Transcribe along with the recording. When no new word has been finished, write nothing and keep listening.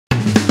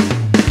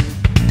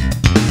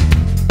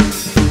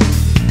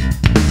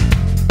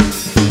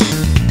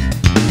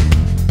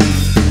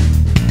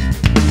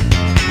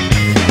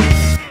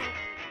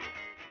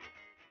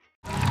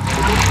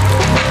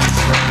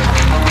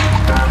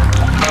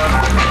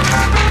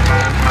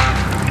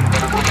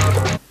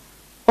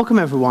Welcome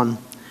everyone.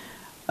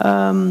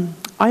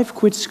 I've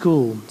quit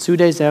school 2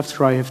 days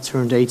after I have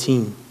turned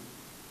 18.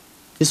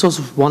 This was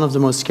one of the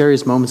most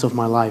scariest moments of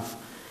my life.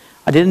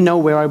 I didn't know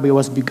where I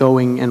was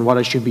going and what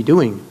I should be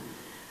doing.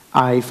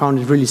 I found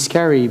it really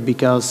scary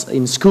because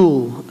in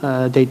school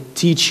they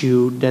teach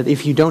you that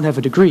if you don't have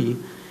a degree,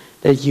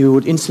 that you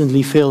would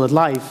instantly fail at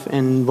life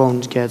and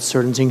won't get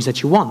certain things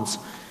that you want.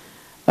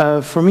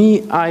 For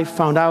me, I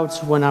found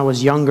out when I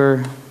was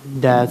younger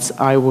that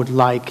I would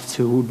like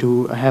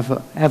to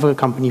have a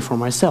company for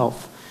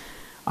myself.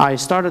 I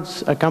started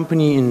a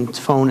company in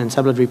phone and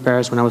tablet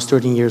repairs when I was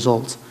 13 years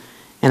old.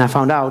 And I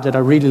found out that I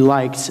really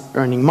liked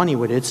earning money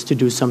with it to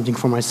do something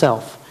for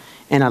myself.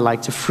 And I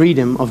liked the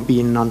freedom of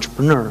being an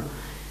entrepreneur.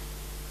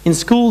 In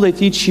school, they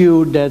teach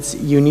you that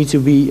you need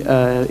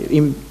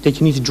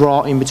to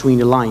draw in between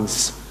the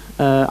lines.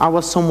 I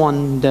was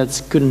someone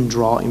that couldn't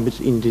draw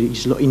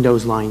in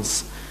those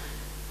lines.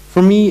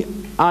 For me,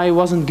 I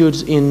wasn't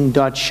good in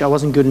Dutch, I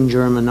wasn't good in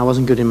German, I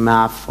wasn't good in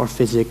math or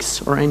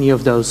physics or any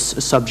of those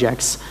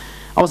subjects.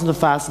 I wasn't a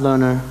fast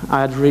learner.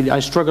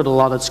 I struggled a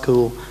lot at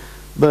school.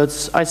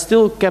 But I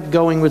still kept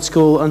going with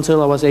school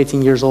until I was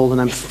 18 years old, and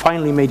I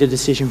finally made a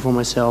decision for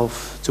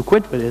myself to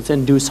quit with it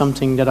and do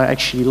something that I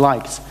actually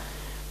liked.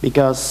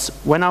 Because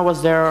when I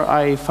was there,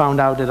 I found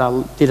out that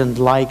I didn't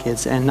like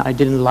it, and I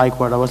didn't like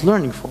what I was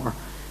learning for.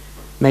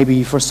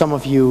 Maybe for some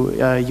of you,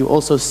 you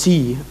also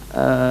see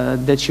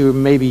that you're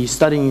maybe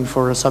studying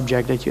for a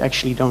subject that you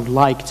actually don't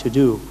like to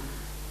do.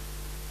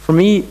 For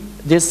me,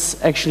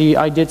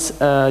 I did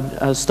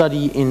a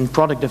study in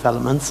product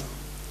development,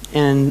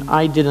 and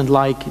I didn't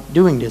like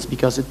doing this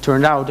because it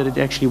turned out that it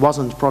actually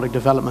wasn't product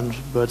development,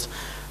 but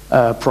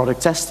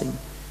product testing.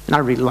 And I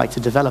really like to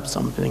develop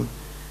something.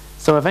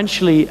 So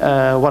eventually,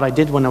 what I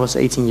did when I was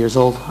 18 years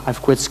old,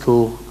 I've quit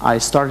school. I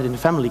started in a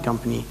family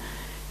company.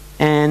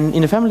 And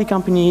in a family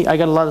company, I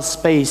got a lot of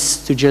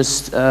space to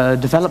just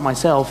develop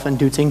myself and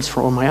do things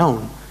on my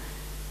own.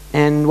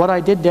 And what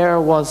I did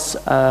there was,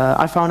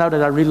 I found out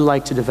that I really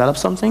like to develop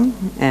something,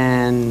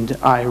 and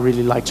I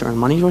really like to earn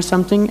money for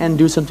something and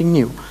do something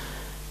new.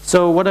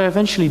 So what I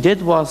eventually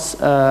did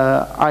was,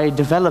 I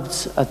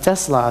developed a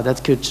Tesla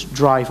that could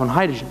drive on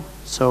hydrogen.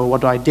 So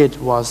what I did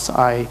was,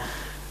 I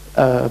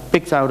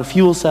picked out a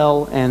fuel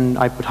cell and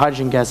I put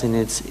hydrogen gas in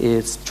it,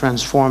 it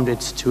transformed it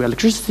to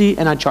electricity,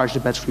 and I charged the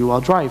battery while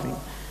driving.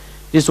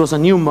 This was a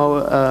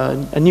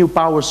new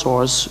power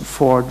source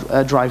for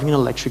driving an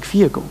electric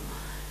vehicle.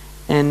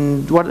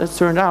 And what it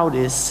turned out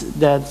is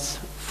that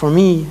for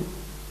me,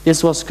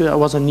 this was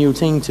a new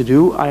thing to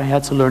do. I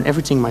had to learn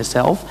everything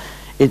myself.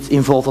 It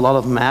involved a lot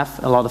of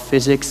math, a lot of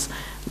physics,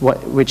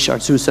 which are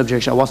two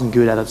subjects I wasn't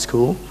good at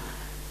school.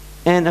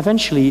 And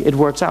eventually it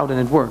worked out, and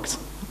it worked.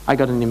 I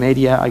got in the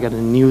media, I got in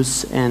the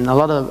news, and a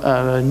lot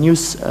of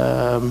news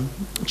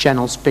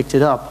channels picked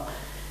it up.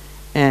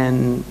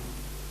 And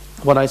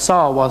what I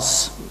saw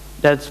was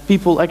that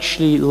people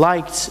actually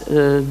liked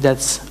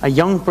that a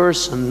young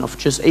person of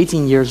just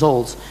 18 years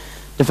old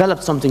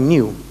developed something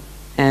new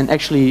and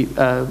actually,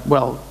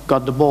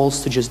 got the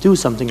balls to just do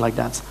something like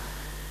that.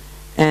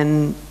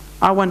 And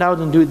I went out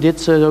and did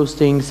those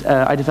things.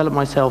 I developed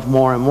myself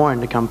more and more in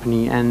the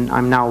company, and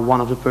I'm now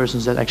one of the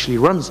persons that actually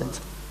runs it.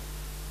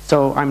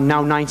 So I'm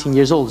now 19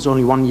 years old, it's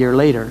only 1 year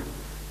later.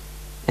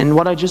 And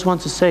what I just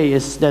want to say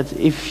is that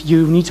if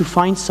you need to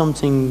find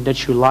something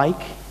that you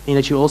like, and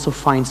that you also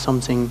find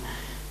something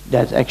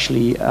that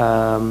actually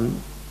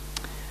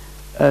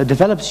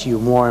develops you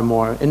more and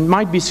more. It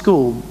might be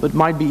school, but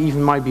might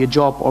be a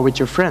job or with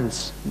your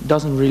friends. It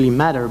doesn't really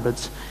matter,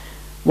 but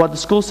what the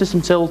school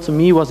system told to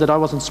me was that I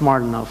wasn't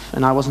smart enough,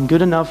 and I wasn't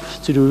good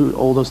enough to do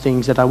all those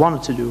things that I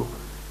wanted to do.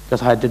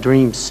 Because I had the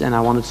dreams, and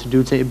I wanted to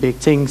do big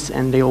things,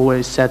 and they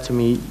always said to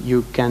me,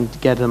 you can't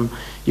get them,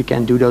 you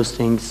can't do those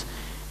things,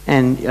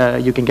 and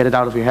you can get it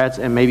out of your head,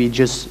 and maybe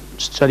just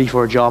study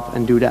for a job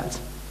and do that.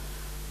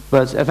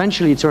 But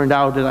eventually it turned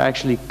out that I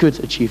actually could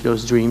achieve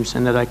those dreams,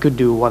 and that I could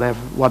do what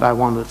I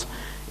wanted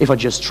if I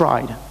just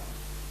tried.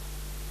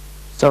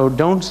 So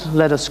don't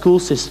let a school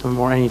system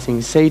or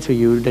anything say to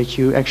you that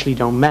you actually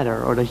don't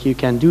matter, or that you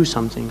can do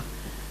something.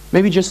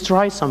 Maybe just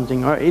try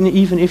something, or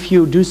even if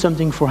you do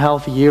something for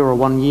half a year or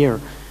 1 year,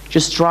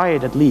 just try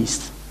it at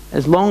least.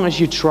 As long as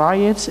you try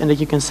it, and that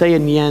you can say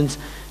in the end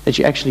that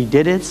you actually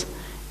did it,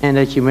 and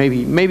that you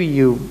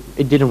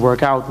it didn't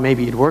work out,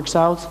 maybe it works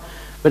out,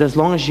 but as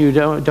long as you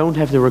don't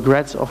have the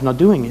regret of not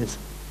doing it.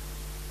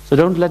 So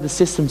don't let the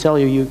system tell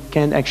you you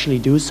can't actually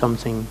do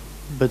something,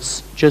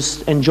 but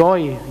just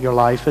enjoy your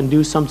life and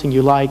do something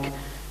you like,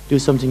 do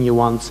something you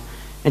want,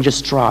 and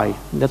just try.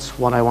 That's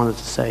what I wanted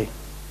to say.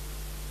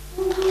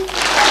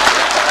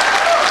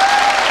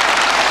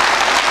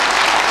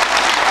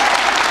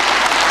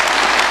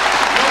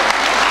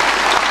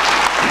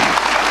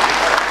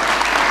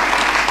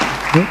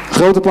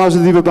 Groot applaus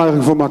en diepe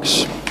buiging voor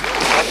Max.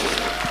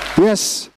 Yes.